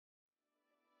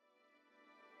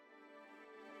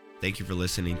Thank you for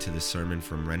listening to this sermon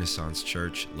from Renaissance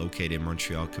Church, located in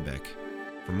Montreal, Quebec.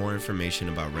 For more information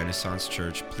about Renaissance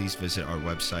Church, please visit our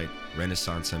website,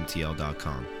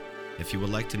 renaissancemtl.com. If you would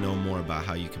like to know more about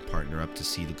how you can partner up to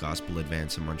see the gospel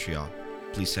advance in Montreal,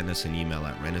 please send us an email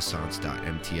at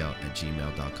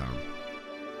renaissance.mtl@gmail.com.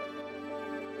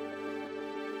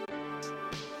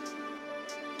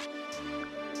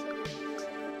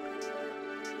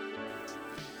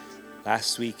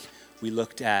 Last week, we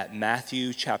looked at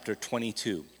Matthew chapter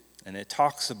 22, and it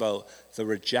talks about the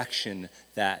rejection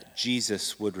that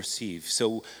Jesus would receive.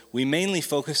 So we mainly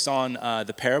focused on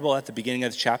the parable at the beginning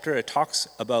of the chapter. It talks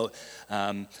about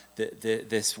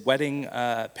this wedding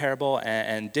parable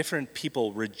and different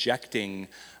people rejecting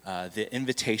the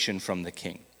invitation from the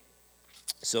king.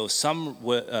 So some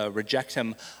reject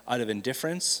him out of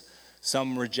indifference.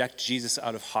 Some reject Jesus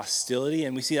out of hostility.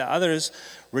 And we see that others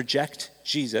reject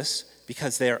Jesus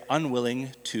because they are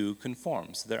unwilling to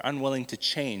conform. So they're unwilling to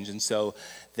change, and so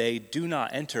they do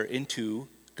not enter into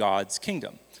God's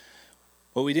kingdom.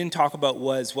 What we didn't talk about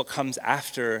was what comes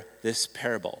after this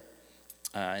parable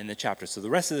in the chapter. So the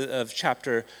rest of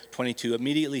chapter 22,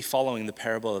 immediately following the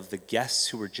parable of the guests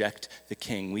who reject the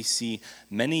king, we see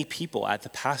many people at the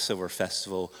Passover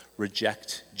festival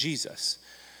reject Jesus.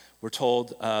 We're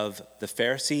told of the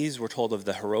Pharisees, we're told of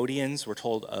the Herodians, we're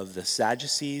told of the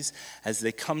Sadducees as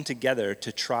they come together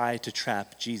to try to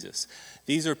trap Jesus.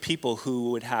 These are people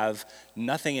who would have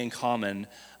nothing in common,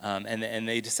 and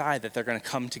they decide that they're going to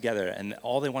come together, and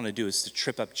all they want to do is to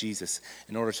trip up Jesus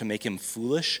in order to make him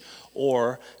foolish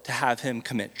or to have him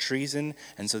commit treason,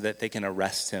 and so that they can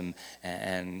arrest him.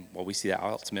 And well, we see that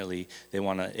ultimately they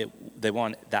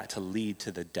want that to lead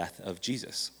to the death of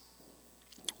Jesus.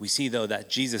 We see, though, that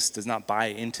Jesus does not buy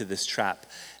into this trap,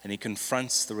 and he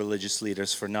confronts the religious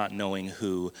leaders for not knowing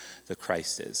who the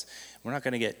Christ is. We're not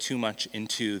going to get too much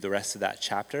into the rest of that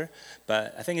chapter,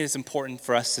 but I think it is important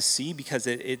for us to see because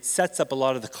it sets up a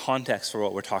lot of the context for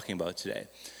what we're talking about today.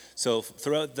 So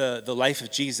throughout the life of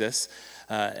Jesus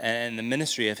and the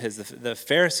ministry of his, the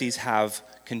Pharisees have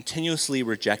continuously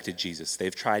rejected Jesus.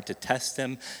 They've tried to test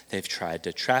him. They've tried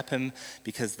to trap him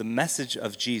because the message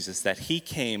of Jesus, that he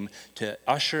came to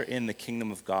usher in the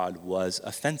kingdom of God, was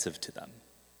offensive to them.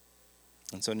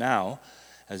 And so now,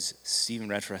 as Stephen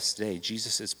read for us today,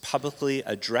 Jesus is publicly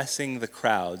addressing the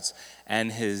crowds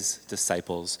and his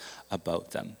disciples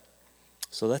about them.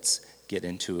 So let's get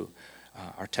into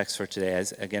our text for today.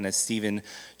 As Stephen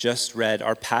just read,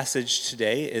 our passage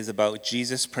today is about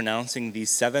Jesus pronouncing these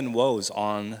 7 woes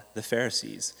on the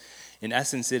Pharisees. In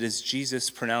essence, it is Jesus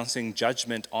pronouncing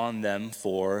judgment on them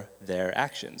for their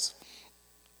actions.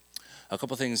 A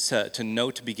couple things to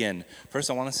note to begin.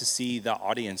 First, I want us to see the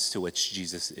audience to which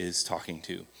Jesus is talking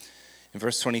to. In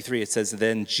verse 23, it says,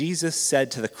 "Then Jesus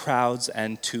said to the crowds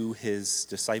and to his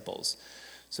disciples."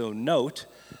 So note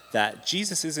that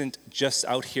Jesus isn't just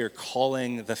out here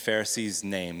calling the Pharisees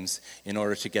names in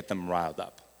order to get them riled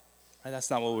up. Right? That's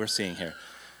not what we're seeing here.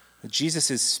 Jesus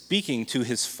is speaking to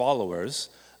his followers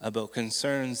about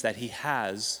concerns that he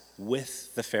has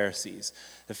with the Pharisees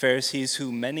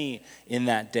who many in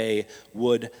that day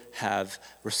would have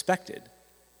respected.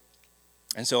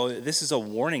 And so this is a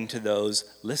warning to those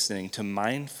listening to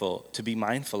be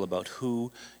mindful about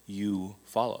who you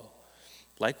follow.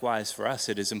 Likewise, for us,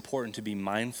 it is important to be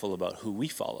mindful about who we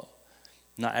follow.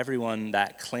 Not everyone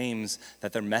that claims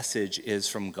that their message is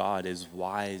from God is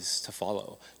wise to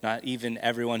follow. Not even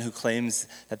everyone who claims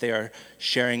that they are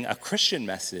sharing a Christian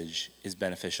message is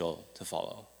beneficial to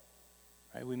follow.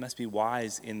 Right? We must be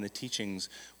wise in the teachings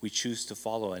we choose to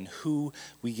follow and who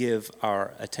we give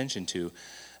our attention to.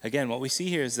 Again, what we see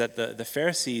here is that the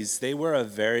Pharisees, they were a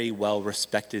very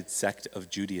well-respected sect of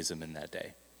Judaism in that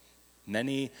day.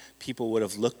 Many people would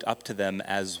have looked up to them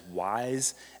as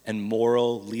wise and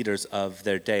moral leaders of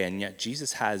their day, and yet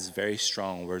Jesus has very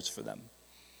strong words for them.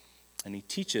 And he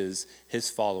teaches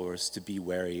his followers to be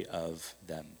wary of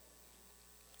them.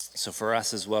 So for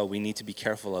us as well, we need to be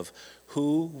careful of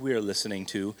who we're listening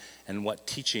to and what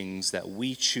teachings that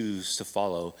we choose to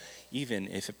follow, even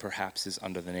if it perhaps is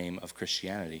under the name of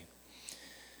Christianity.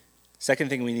 Second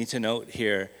thing we need to note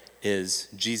here is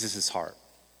Jesus' heart.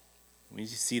 We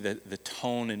need to see the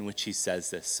tone in which he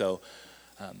says this. So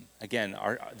again,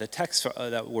 the text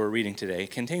that we're reading today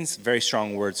contains very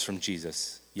strong words from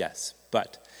Jesus, yes,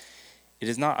 but it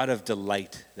is not out of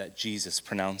delight that Jesus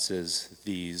pronounces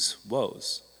these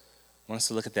woes. I want us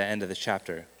to look at the end of the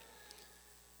chapter.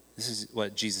 This is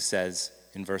what Jesus says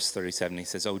in verse 37. He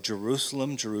says, "O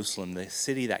Jerusalem, Jerusalem, the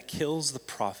city that kills the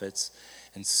prophets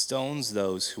and stones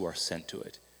those who are sent to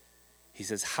it. He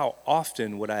says, how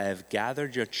often would I have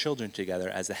gathered your children together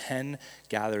as a hen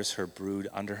gathers her brood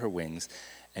under her wings,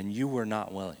 and you were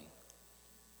not willing.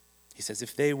 He says,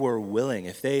 if they were willing,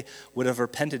 if they would have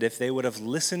repented, if they would have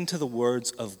listened to the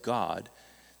words of God,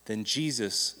 then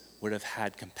Jesus would have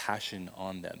had compassion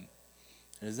on them.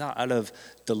 It is not out of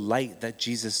delight that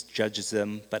Jesus judges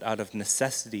them, but out of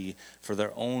necessity for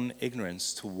their own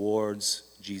ignorance towards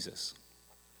Jesus.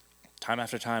 Time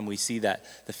after time, we see that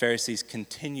the Pharisees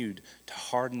continued to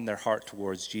harden their heart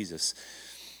towards Jesus.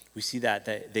 We see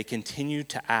that they continued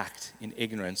to act in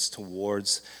ignorance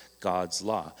towards God's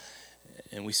law.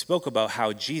 And we spoke about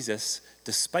how Jesus,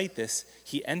 despite this,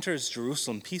 he enters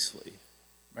Jerusalem peacefully.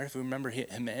 Right? If we remember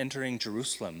him entering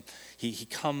Jerusalem, he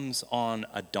comes on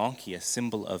a donkey, a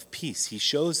symbol of peace. He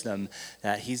shows them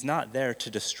that he's not there to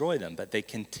destroy them, but they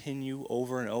continue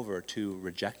over and over to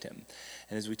reject him.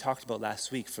 And as we talked about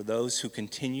last week, for those who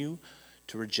continue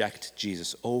to reject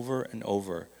Jesus over and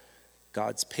over,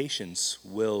 God's patience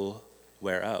will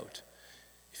wear out.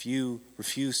 If you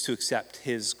refuse to accept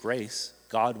his grace,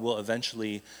 God will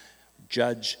eventually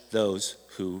judge those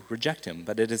who reject him.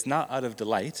 But it is not out of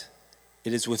delight.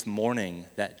 It is with mourning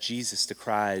that Jesus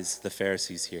decries the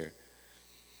Pharisees here.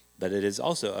 But it is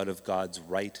also out of God's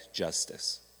right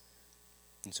justice.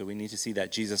 And so we need to see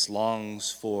that Jesus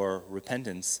longs for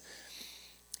repentance.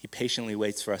 He patiently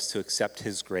waits for us to accept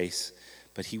his grace,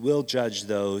 but he will judge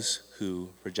those who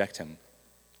reject him.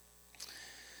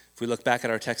 If we look back at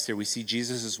our text here, we see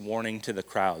Jesus' warning to the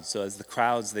crowds. So as the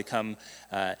crowds, they come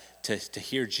to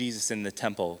hear Jesus in the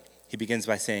temple, he begins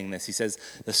by saying this. He says,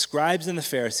 the scribes and the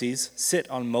Pharisees sit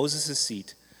on Moses'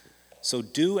 seat, so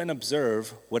do and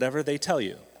observe whatever they tell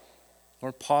you.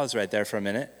 We'll pause right there for a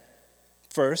minute.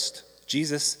 First,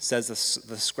 Jesus says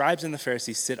the scribes and the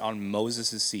Pharisees sit on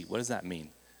Moses' seat. What does that mean?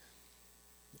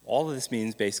 All of this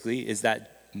means basically is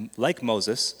that, like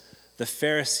Moses, the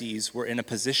Pharisees were in a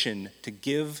position to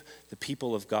give the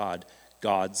people of God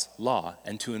God's law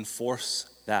and to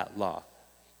enforce that law.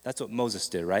 That's what Moses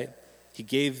did, right? He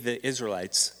gave the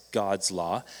Israelites God's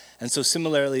law. And so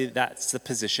similarly, that's the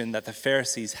position that the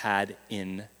Pharisees had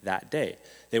in that day.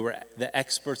 They were the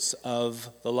experts of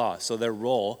the law. So their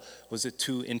role was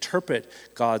to interpret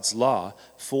God's law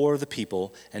for the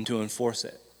people and to enforce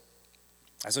it.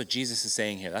 That's what Jesus is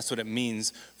saying here. That's what it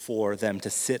means for them to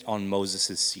sit on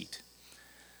Moses' seat.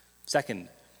 Second,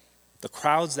 the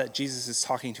crowds that Jesus is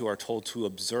talking to are told to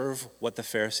observe what the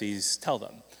Pharisees tell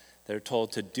them. They're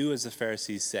told to do as the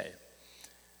Pharisees say.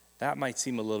 That might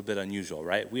seem a little bit unusual,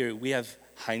 right? We have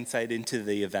hindsight into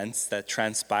the events that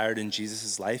transpired in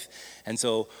Jesus' life. And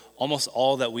so almost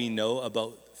all that we know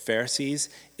about Pharisees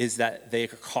is that they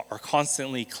are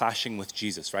constantly clashing with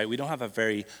Jesus, right? We don't have a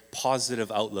very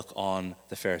positive outlook on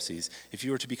the Pharisees. If you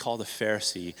were to be called a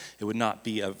Pharisee, it would not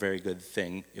be a very good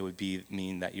thing. It would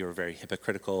mean that you were very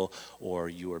hypocritical or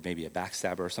you were maybe a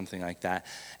backstabber or something like that.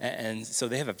 And so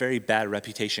they have a very bad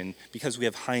reputation because we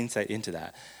have hindsight into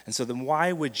that. And so then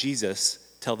why would Jesus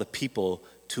tell the people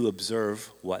to observe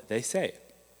what they say?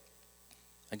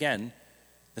 Again,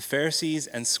 the Pharisees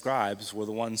and scribes were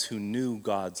the ones who knew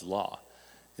God's law.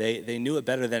 They knew it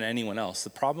better than anyone else. The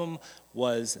problem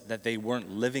was that they weren't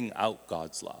living out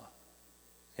God's law.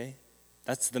 Okay?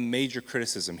 That's the major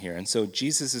criticism here. And so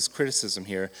Jesus' criticism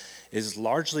here is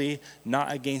largely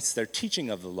not against their teaching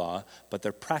of the law, but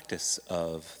their practice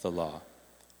of the law.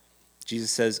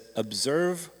 Jesus says,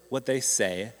 observe what they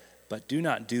say, but do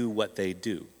not do what they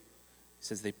do. He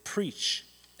says they preach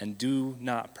and do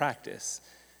not practice.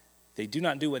 They do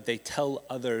not do what they tell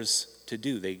others to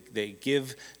do. They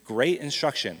give great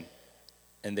instruction,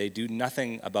 and they do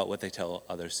nothing about what they tell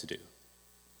others to do.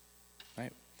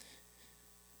 Right?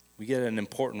 We get an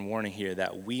important warning here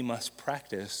that we must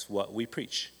practice what we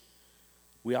preach.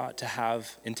 We ought to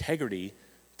have integrity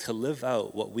to live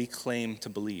out what we claim to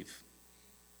believe.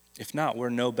 If not, we're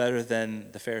no better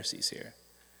than the Pharisees here.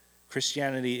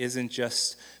 Christianity isn't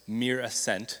just mere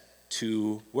assent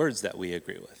to words that we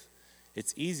agree with.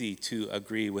 It's easy to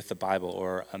agree with the Bible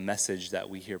or a message that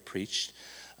we hear preached,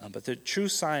 but the true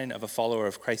sign of a follower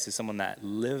of Christ is someone that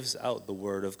lives out the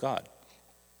Word of God.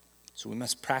 So we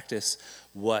must practice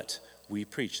what we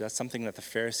preach. That's something that the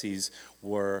Pharisees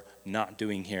were not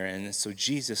doing here, and so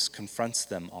Jesus confronts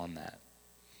them on that.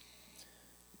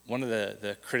 One of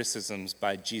the criticisms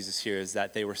by Jesus here is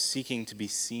that they were seeking to be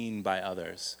seen by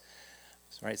others.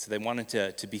 Right? So they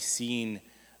wanted to be seen.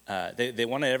 They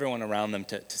wanted everyone around them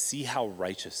to see how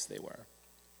righteous they were.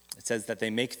 It says that they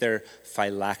make their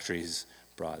phylacteries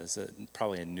broad. It's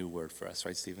probably a new word for us,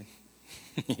 right, Stephen?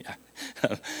 Yeah.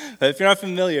 But if you're not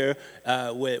familiar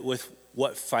with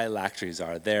what phylacteries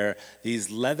are. They're these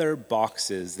leather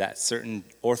boxes that certain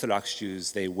Orthodox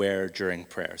Jews, they wear during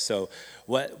prayer. So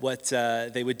what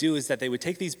they would do is that they would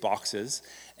take these boxes,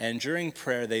 and during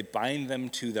prayer, they bind them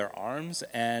to their arms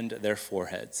and their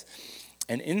foreheads.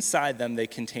 And inside them, they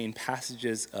contain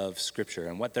passages of Scripture.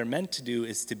 And what they're meant to do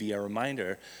is to be a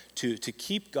reminder to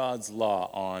keep God's law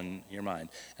on your mind.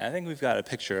 And I think we've got a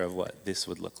picture of what this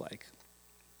would look like.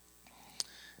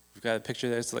 We've got a picture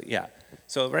there. It's like, yeah.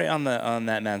 So right on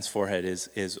that man's forehead is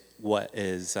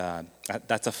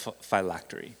that's a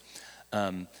phylactery.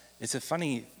 It's a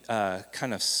funny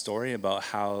kind of story about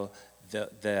how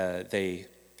they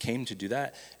came to do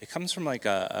that. It comes from like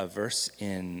a verse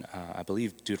in I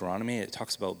believe Deuteronomy. It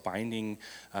talks about binding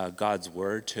God's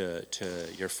word to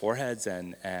your foreheads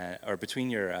and or between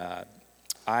your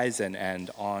eyes and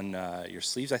on your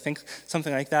sleeves, I think,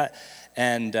 something like that.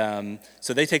 And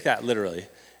so they take that literally,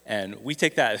 and we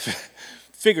take that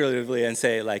figuratively and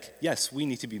say, like, yes, we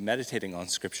need to be meditating on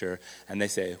Scripture, and they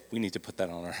say we need to put that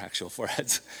on our actual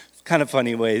foreheads. Kind of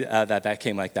funny way that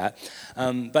came like that.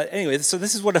 But anyway, so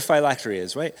this is what a phylactery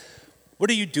is, right? What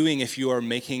are you doing if you are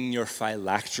making your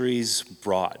phylacteries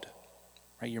broad?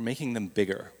 Right? You're making them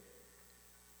bigger.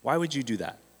 Why would you do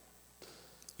that?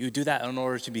 You would do that in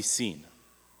order to be seen.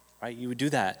 Right? You would do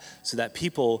that so that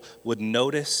people would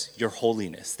notice your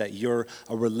holiness, that you're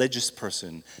a religious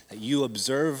person, that you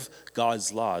observe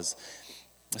God's laws.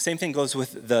 The same thing goes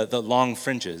with the long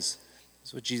fringes.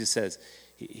 That's what Jesus says.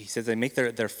 He says they make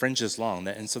their fringes long.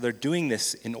 And so they're doing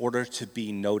this in order to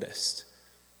be noticed,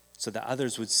 so that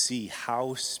others would see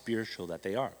how spiritual that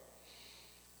they are.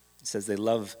 It says they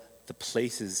love the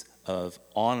places of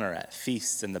honor at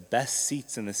feasts and the best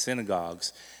seats in the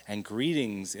synagogues and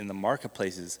greetings in the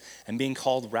marketplaces and being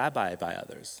called rabbi by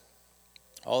others.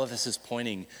 All of this is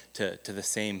pointing to the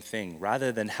same thing.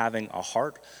 Rather than having a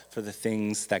heart for the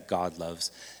things that God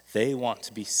loves, they want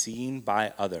to be seen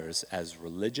by others as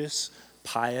religious,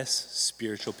 pious,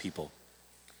 spiritual people.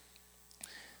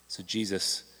 So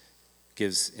Jesus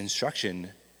gives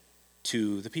instruction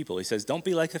to the people. He says, don't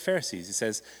be like the Pharisees. He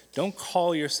says, don't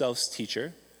call yourselves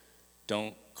teacher.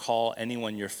 Don't call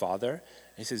anyone your father.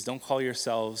 He says, don't call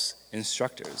yourselves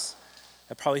instructors.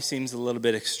 That probably seems a little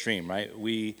bit extreme, right?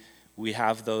 We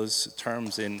have those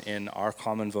terms in our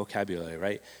common vocabulary,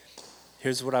 right?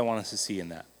 Here's what I want us to see in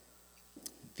that.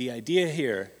 The idea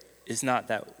here is not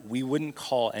that we wouldn't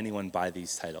call anyone by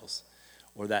these titles,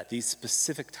 or that these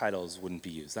specific titles wouldn't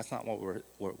be used. That's not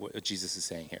what Jesus is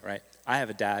saying here, right? I have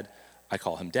a dad. I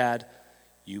call him dad.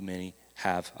 You may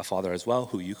have a father as well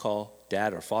who you call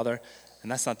dad or father.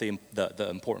 And that's not the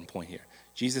important point here.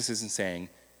 Jesus isn't saying,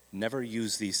 never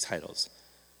use these titles.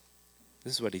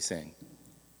 This is what he's saying.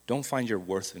 Don't find your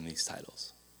worth in these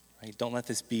titles. Right? Don't let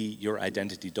this be your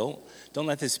identity. Don't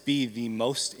let this be the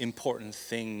most important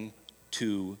thing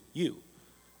to you.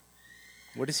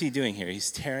 What is he doing here?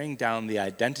 He's tearing down the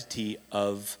identity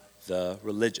of the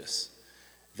religious.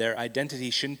 Their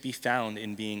identity shouldn't be found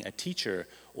in being a teacher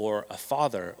or a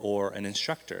father or an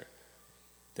instructor.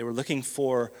 They were looking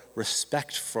for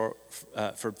respect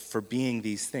for being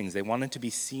these things. They wanted to be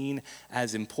seen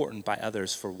as important by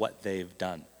others for what they've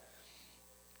done.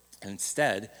 And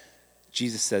instead,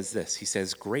 Jesus says this. He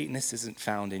says, greatness isn't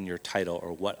found in your title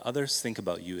or what others think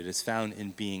about you. It is found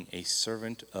in being a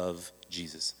servant of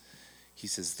Jesus. He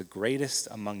says, the greatest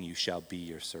among you shall be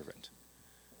your servant.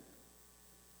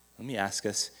 Let me ask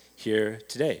us here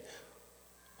today,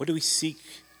 what do we seek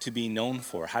to be known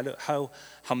for?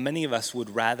 How many of us would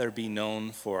rather be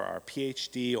known for our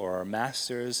PhD or our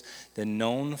master's than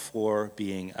known for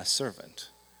being a servant?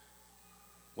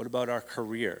 What about our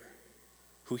career?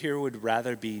 Who here would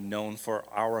rather be known for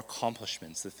our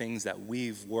accomplishments, the things that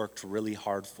we've worked really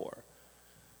hard for?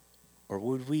 Or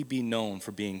would we be known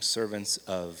for being servants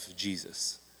of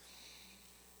Jesus?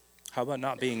 How about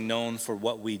not being known for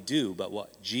what we do, but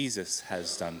what Jesus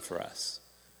has done for us?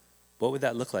 What would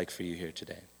that look like for you here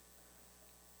today?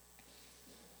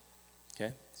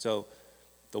 Okay, so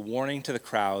the warning to the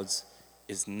crowds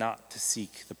is not to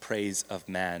seek the praise of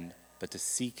man, but to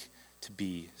seek to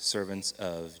be servants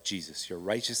of Jesus. Your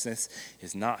righteousness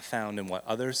is not found in what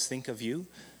others think of you,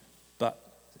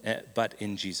 but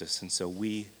in Jesus. And so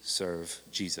we serve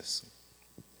Jesus.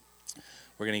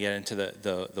 We're going to get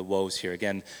into the woes here.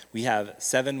 Again, we have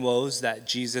 7 woes that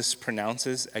Jesus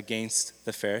pronounces against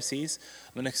the Pharisees.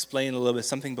 I'm going to explain a little bit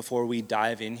something before we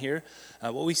dive in here.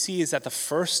 What we see is that the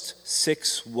first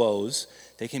 6 woes,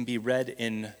 they can be read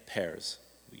in pairs.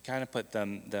 We kind of put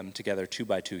them together 2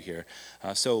 by 2 here.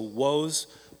 So woes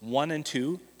 1 and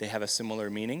 2, they have a similar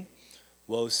meaning.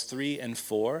 Woes 3 and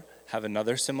 4 have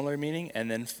another similar meaning. And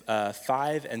then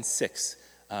 5 and 6,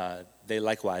 they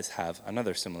likewise have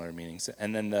another similar meaning.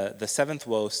 And then the seventh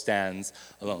woe stands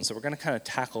alone. So we're going to kind of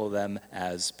tackle them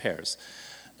as pairs.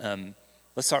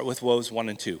 Let's start with woes 1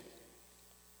 and 2.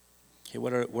 Okay,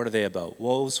 what are they about?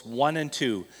 Woes 1 and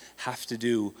 2 have to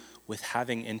do with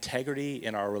having integrity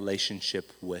in our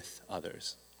relationship with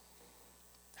others.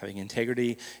 Having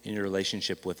integrity in your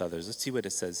relationship with others. Let's see what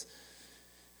it says.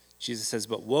 Jesus says,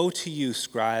 "But woe to you,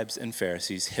 scribes and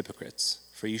Pharisees, hypocrites,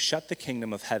 for you shut the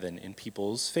kingdom of heaven in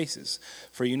people's faces.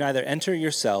 For you neither enter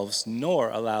yourselves nor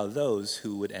allow those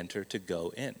who would enter to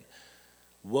go in.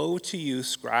 Woe to you,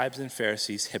 scribes and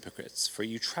Pharisees, hypocrites, for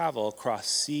you travel across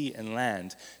sea and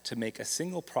land to make a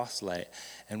single proselyte,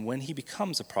 and when he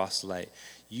becomes a proselyte,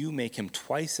 you make him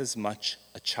twice as much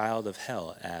a child of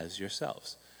hell as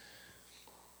yourselves."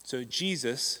 So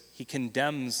Jesus, he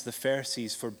condemns the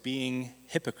Pharisees for being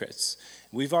hypocrites.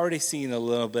 We've already seen a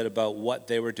little bit about what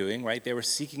they were doing, right? They were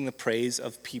seeking the praise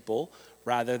of people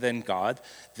rather than God.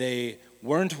 They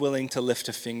weren't willing to lift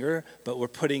a finger, but were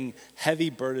putting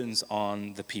heavy burdens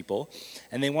on the people.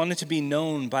 And they wanted to be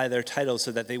known by their titles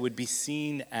so that they would be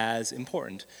seen as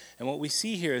important. And what we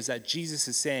see here is that Jesus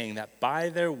is saying that by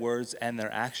their words and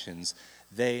their actions,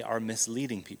 they are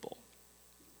misleading people.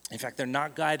 In fact, they're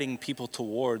not guiding people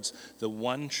towards the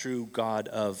one true God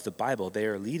of the Bible. They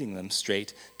are leading them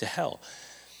straight to hell.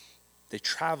 They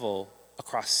travel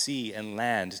across sea and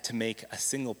land to make a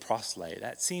single proselyte.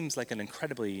 That seems like an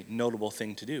incredibly notable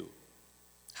thing to do.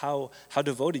 How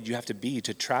devoted you have to be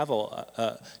to travel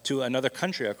to another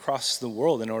country across the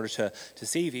world in order to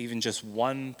save even just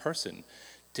one person.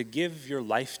 To give your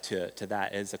life to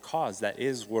that is a cause that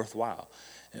is worthwhile.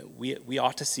 We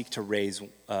ought to seek to raise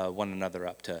one another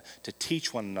up, to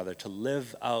teach one another, to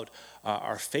live out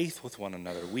our faith with one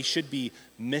another. We should be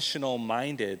missional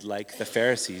minded like the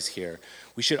Pharisees here.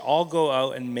 We should all go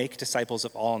out and make disciples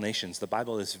of all nations. The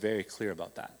Bible is very clear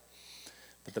about that.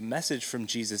 But the message from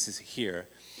Jesus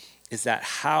is that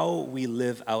how we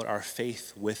live out our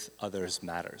faith with others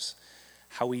matters.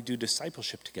 How we do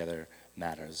discipleship together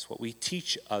matters. What we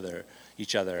teach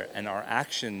each other and our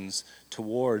actions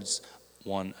towards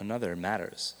one another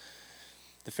matters.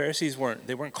 The Pharisees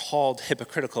weren't called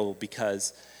hypocritical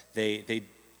because they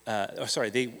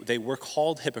were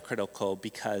called hypocritical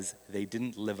because they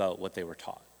didn't live out what they were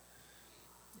taught.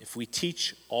 If we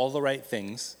teach all the right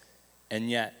things and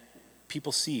yet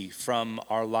people see from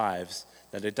our lives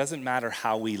that it doesn't matter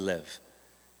how we live,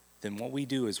 then what we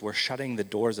do is we're shutting the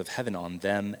doors of heaven on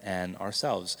them and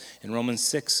ourselves. In Romans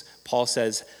 6, Paul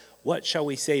says, "What shall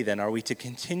we say then? Are we to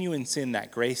continue in sin that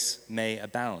grace may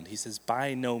abound?" He says,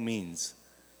 "By no means.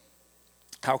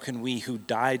 How can we who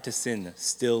died to sin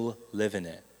still live in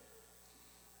it?"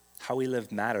 How we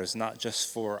live matters not just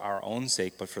for our own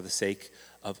sake, but for the sake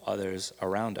of others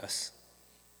around us.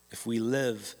 If we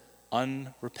live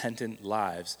unrepentant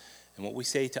lives, and what we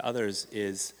say to others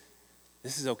is,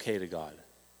 "This is okay to God."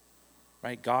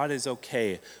 Right? God is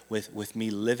okay with me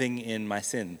living in my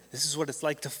sin. This is what it's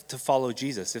like to follow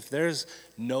Jesus. If there's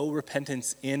no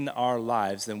repentance in our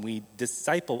lives, then we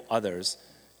disciple others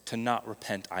to not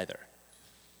repent either.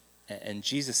 And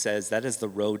Jesus says that is the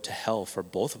road to hell for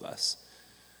both of us.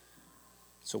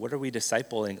 So what are we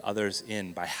discipling others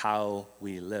in by how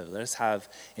we live? Let us have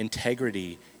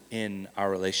integrity in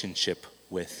our relationship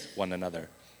with one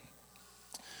another.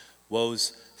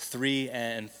 Woes 3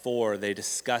 and 4, they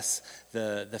discuss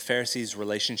the Pharisees'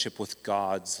 relationship with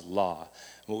God's law.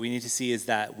 What we need to see is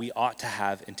that we ought to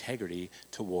have integrity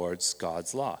towards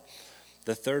God's law.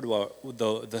 The third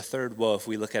woe, if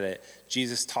we look at it,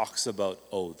 Jesus talks about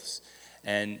oaths.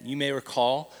 And you may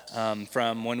recall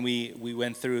from when we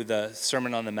went through the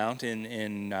Sermon on the Mount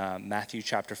in Matthew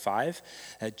chapter 5,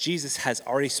 that Jesus has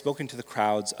already spoken to the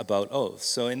crowds about oaths.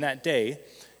 So in that day,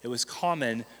 it was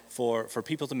common for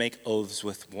people to make oaths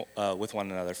with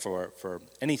one another for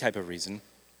any type of reason.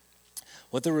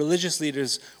 What the religious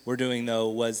leaders were doing, though,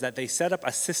 was that they set up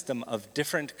a system of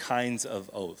different kinds of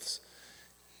oaths.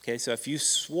 Okay, so if you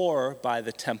swore by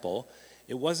the temple,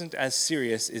 it wasn't as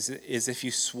serious as if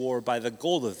you swore by the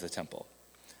gold of the temple.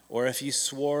 Or if you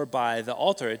swore by the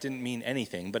altar, it didn't mean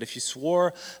anything. But if you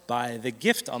swore by the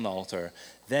gift on the altar,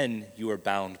 then you were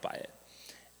bound by it.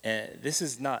 And this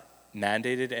is not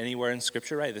mandated anywhere in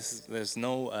Scripture, right? There's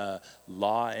no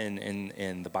law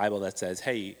in the Bible that says,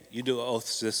 hey, you do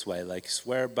oaths this way, like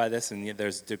swear by this, and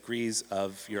there's degrees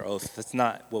of your oath. That's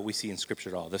not what we see in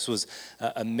Scripture at all. This was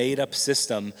a made-up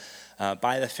system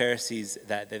by the Pharisees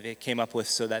that they came up with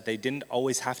so that they didn't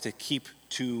always have to keep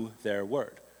to their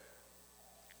word.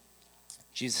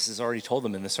 Jesus has already told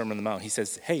them in the Sermon on the Mount. He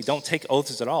says, hey, don't take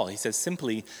oaths at all. He says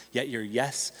simply, let your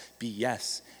yes be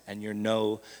yes, and your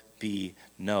no be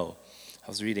no.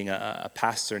 was reading a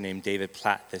pastor named David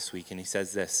Platt this week, and he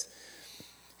says this.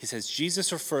 He says,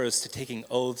 Jesus refers to taking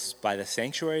oaths by the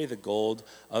sanctuary, the gold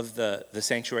of the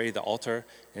sanctuary, the altar,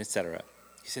 etc.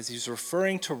 He says he's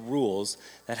referring to rules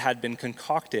that had been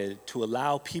concocted to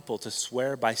allow people to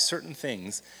swear by certain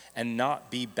things and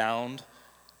not be bound,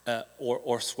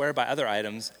 or swear by other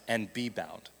items and be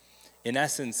bound. In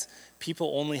essence,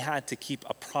 people only had to keep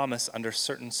a promise under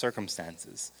certain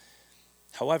circumstances.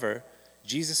 However,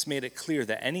 Jesus made it clear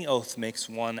that any oath makes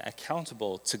one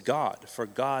accountable to God, for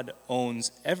God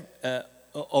owns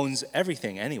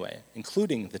everything anyway,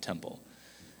 including the temple.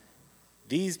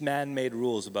 These man-made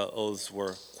rules about oaths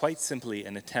were quite simply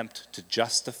an attempt to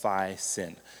justify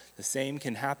sin. The same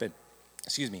can happen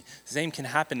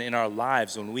in our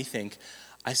lives when we think,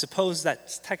 I suppose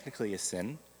that's technically a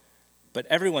sin, but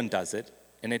everyone does it,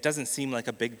 and it doesn't seem like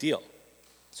a big deal.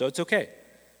 So it's okay.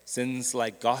 Sins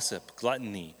like gossip,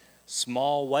 gluttony,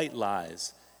 small white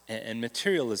lies, and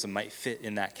materialism might fit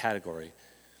in that category.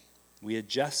 We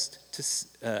adjust to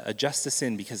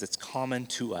sin because it's common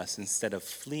to us instead of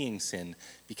fleeing sin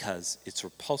because it's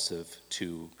repulsive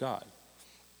to God.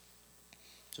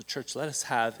 So church, let us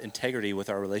have integrity with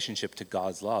our relationship to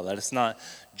God's law. Let us not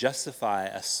justify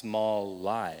a small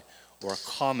lie or a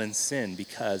common sin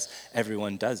because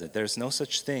everyone does it. There's no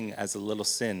such thing as a little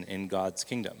sin in God's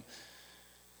kingdom.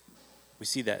 We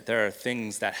see that there are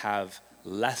things that have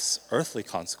less earthly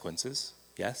consequences,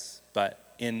 yes,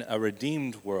 but in a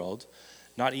redeemed world,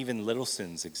 not even little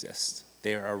sins exist.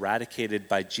 They are eradicated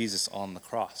by Jesus on the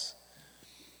cross.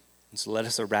 And so let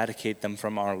us eradicate them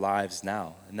from our lives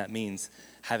now. And that means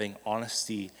having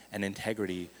honesty and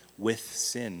integrity with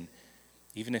sin,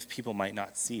 even if people might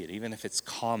not see it, even if it's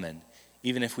common,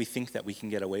 even if we think that we can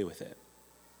get away with it.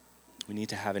 We need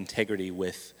to have integrity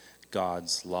with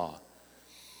God's law.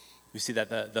 We see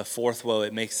that the fourth woe,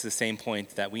 it makes the same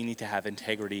point that we need to have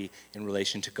integrity in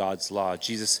relation to God's law.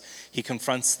 Jesus, he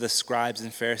confronts the scribes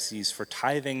and Pharisees for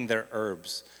tithing their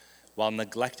herbs while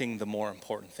neglecting the more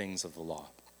important things of the law.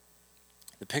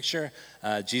 The picture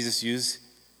Jesus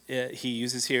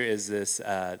uses here is this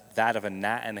that of a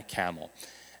gnat and a camel.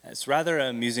 It's rather an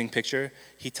amusing picture.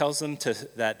 He tells them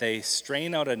that they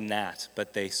strain out a gnat,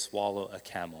 but they swallow a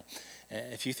camel.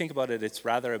 If you think about it, it's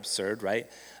rather absurd, right?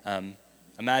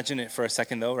 Imagine it for a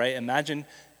second, though, right? Imagine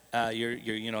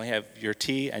you have your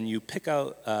tea and you pick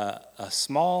out a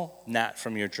small gnat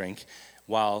from your drink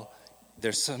while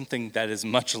there's something that is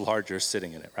much larger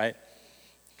sitting in it, right?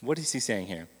 What is he saying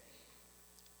here?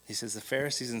 He says the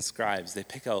Pharisees and scribes, they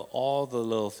pick out all the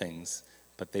little things,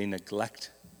 but they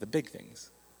neglect the big things.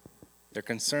 They're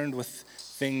concerned with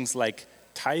things like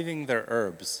tithing their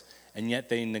herbs, and yet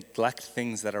they neglect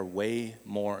things that are way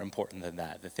more important than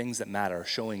that. The things that matter,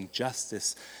 showing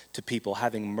justice to people,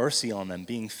 having mercy on them,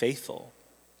 being faithful.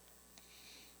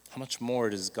 How much more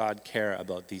does God care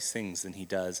about these things than he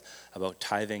does about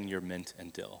tithing your mint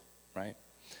and dill, right?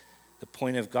 The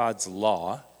point of God's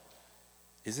law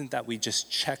isn't that we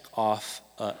just check off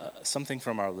something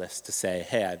from our list to say,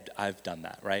 hey, I've done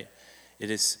that, right?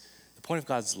 The point of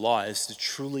God's law is to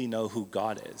truly know who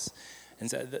God is. And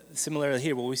so similarly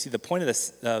here, what we see the point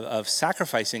of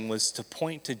sacrificing was to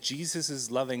point to Jesus'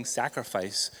 loving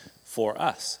sacrifice for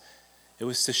us. It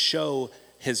was to show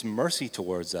his mercy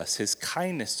towards us, his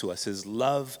kindness to us, his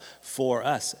love for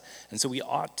us. And so we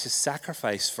ought to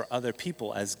sacrifice for other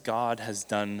people as God has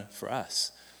done for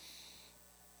us.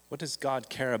 What does God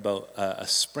care about a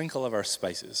sprinkle of our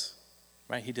spices?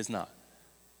 Right? He does not.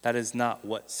 That is not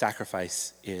what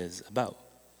sacrifice is about.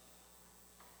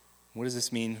 What does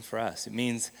this mean for us? It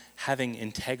means having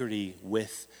integrity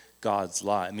with God's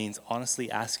law. It means honestly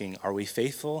asking, are we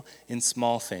faithful in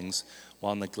small things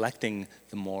while neglecting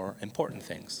the more important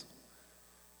things?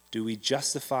 Do we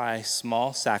justify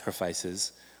small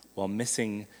sacrifices while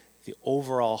missing the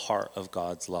overall heart of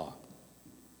God's law?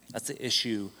 That's the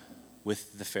issue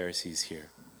with the Pharisees here.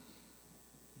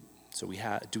 So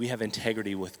do we have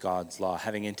integrity with God's law?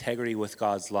 Having integrity with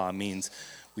God's law means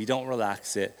we don't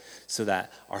relax it so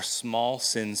that our small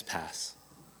sins pass.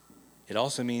 It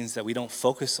also means that we don't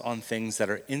focus on things that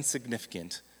are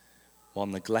insignificant while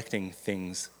neglecting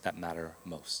things that matter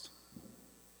most.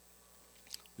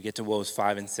 We get to woes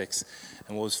 5 and 6,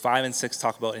 and woes 5 and 6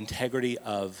 talk about integrity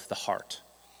of the heart.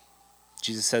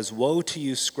 Jesus says, "Woe to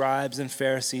you, scribes and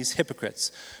Pharisees,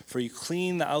 hypocrites, for you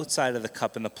clean the outside of the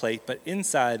cup and the plate, but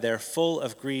inside they're full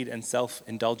of greed and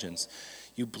self-indulgence.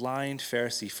 You blind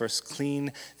Pharisee, first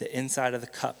clean the inside of the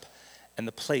cup and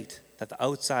the plate, that the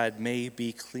outside may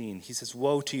be clean." He says,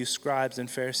 "Woe to you, scribes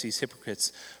and Pharisees,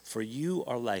 hypocrites, for you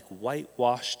are like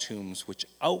whitewashed tombs, which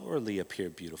outwardly appear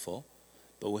beautiful,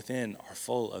 but within are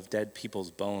full of dead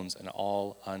people's bones and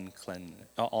all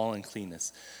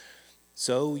uncleanness.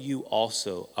 So you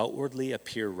also outwardly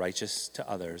appear righteous to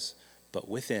others, but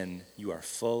within you are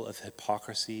full of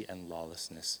hypocrisy and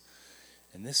lawlessness.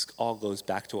 And this all goes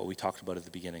back to what we talked about at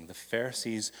the beginning. The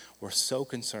Pharisees were so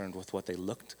concerned with what they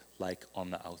looked like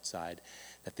on the outside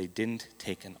that they didn't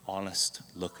take an honest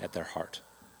look at their heart.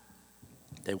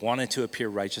 They wanted to appear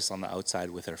righteous on the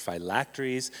outside with their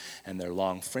phylacteries and their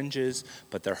long fringes,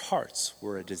 but their hearts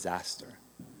were a disaster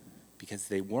because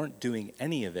they weren't doing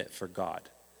any of it for God.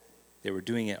 They were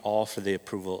doing it all for the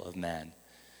approval of man.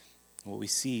 What we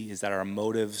see is that our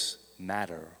motives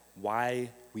matter. Why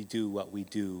we do what we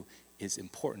do is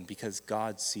important because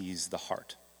God sees the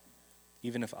heart,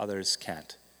 even if others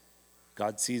can't.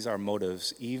 God sees our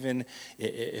motives, even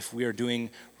if we are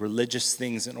doing religious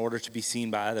things in order to be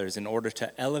seen by others, in order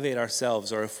to elevate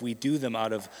ourselves, or if we do them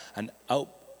out of an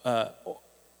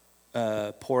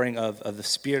outpouring of the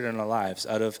Spirit in our lives,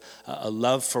 out of a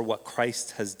love for what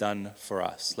Christ has done for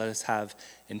us. Let us have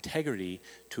integrity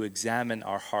to examine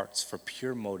our hearts for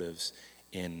pure motives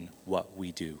in what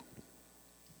we do.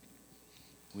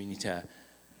 We need to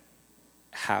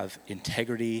have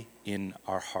integrity in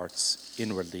our hearts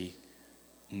inwardly,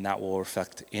 and that will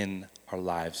reflect in our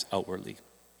lives outwardly.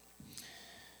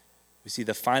 We see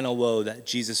the final woe that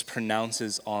Jesus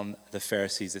pronounces on the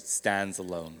Pharisees. It stands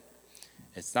alone.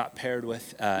 It's not paired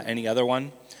with any other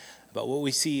one, but what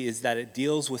we see is that it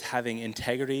deals with having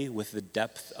integrity with the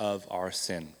depth of our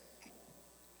sin.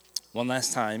 One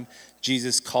last time,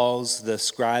 Jesus calls the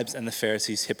scribes and the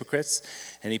Pharisees hypocrites,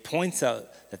 and he points out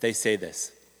that they say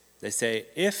this. They say,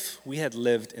 if we had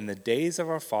lived in the days of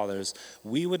our fathers,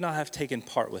 we would not have taken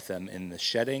part with them in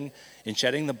shedding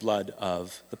the blood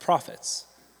of the prophets.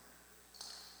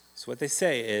 So what they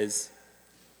say is,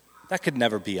 that could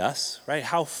never be us, right?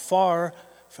 How far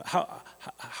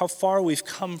we've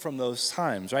come from those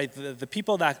times, right? The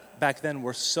people that back then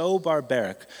were so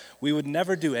barbaric, we would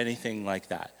never do anything like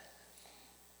that.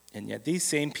 And yet these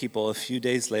same people a few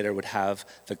days later would have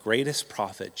the greatest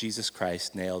prophet, Jesus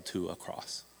Christ, nailed to a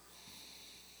cross.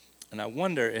 And I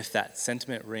wonder if that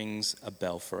sentiment rings a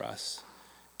bell for us.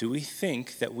 Do we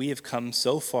think that we have come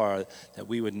so far that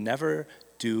we would never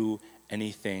do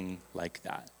anything like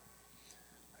that?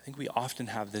 I think we often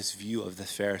have this view of the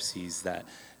Pharisees that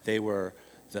they were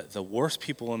the worst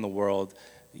people in the world.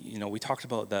 You know, we talked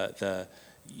about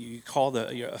you call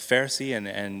a Pharisee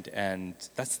and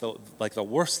that's the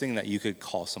worst thing that you could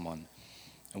call someone.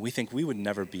 And we think we would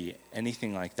never be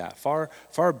anything like that. Far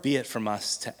be it from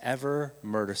us to ever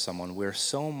murder someone. We're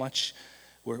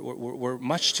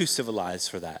much too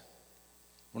civilized for that.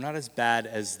 We're not as bad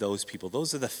as those people.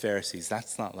 Those are the Pharisees.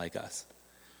 That's not like us.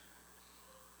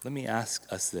 Let me ask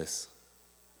us this.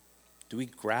 Do we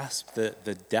grasp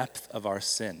the depth of our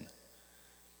sin?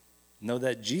 Know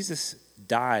that Jesus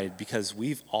died because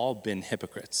we've all been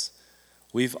hypocrites.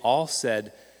 We've all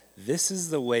said, this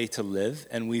is the way to live,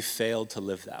 and we've failed to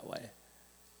live that way.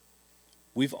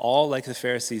 We've all, like the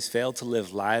Pharisees, failed to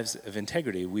live lives of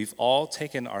integrity. We've all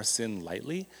taken our sin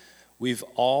lightly. We've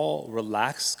all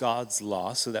relaxed God's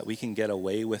law so that we can get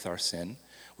away with our sin.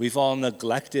 We've all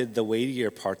neglected the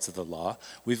weightier parts of the law.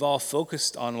 We've all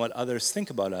focused on what others think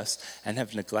about us and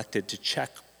have neglected to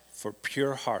check for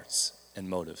pure hearts and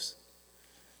motives.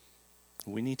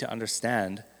 We need to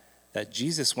understand that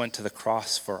Jesus went to the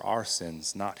cross for our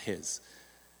sins, not his.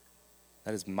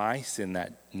 That is my sin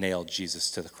that nailed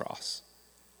Jesus to the cross.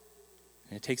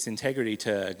 And it takes integrity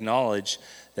to acknowledge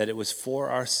that it was for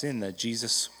our sin that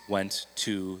Jesus went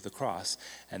to the cross.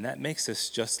 And that makes us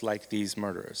just like these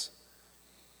murderers.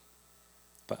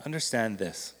 But understand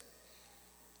this.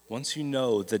 Once you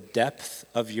know the depth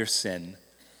of your sin,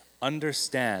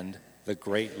 understand the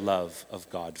great love of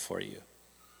God for you.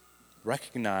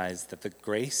 Recognize that the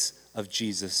grace of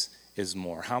Jesus is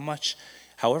more.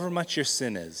 However much your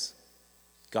sin is,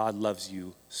 God loves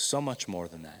you so much more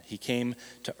than that. He came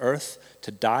to earth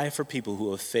to die for people who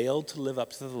have failed to live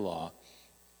up to the law.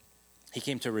 He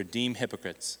came to redeem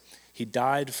hypocrites. He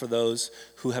died for those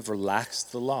who have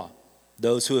relaxed the law,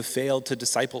 those who have failed to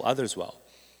disciple others well.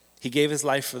 He gave his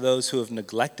life for those who have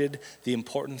neglected the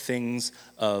important things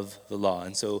of the law.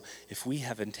 And so if we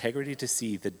have integrity to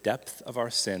see the depth of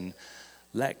our sin,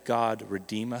 let God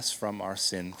redeem us from our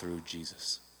sin through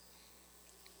Jesus.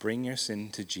 Bring your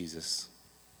sin to Jesus.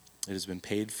 It has been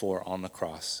paid for on the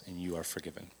cross, and you are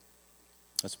forgiven.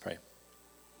 Let's pray.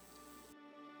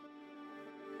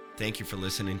 Thank you for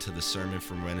listening to the sermon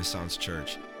from Renaissance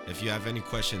Church. If you have any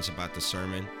questions about the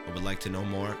sermon or would like to know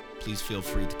more, please feel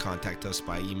free to contact us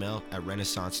by email at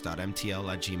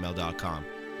renaissance.mtl@gmail.com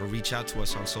or reach out to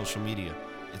us on social media.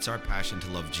 It's our passion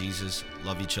to love Jesus,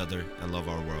 love each other, and love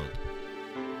our world.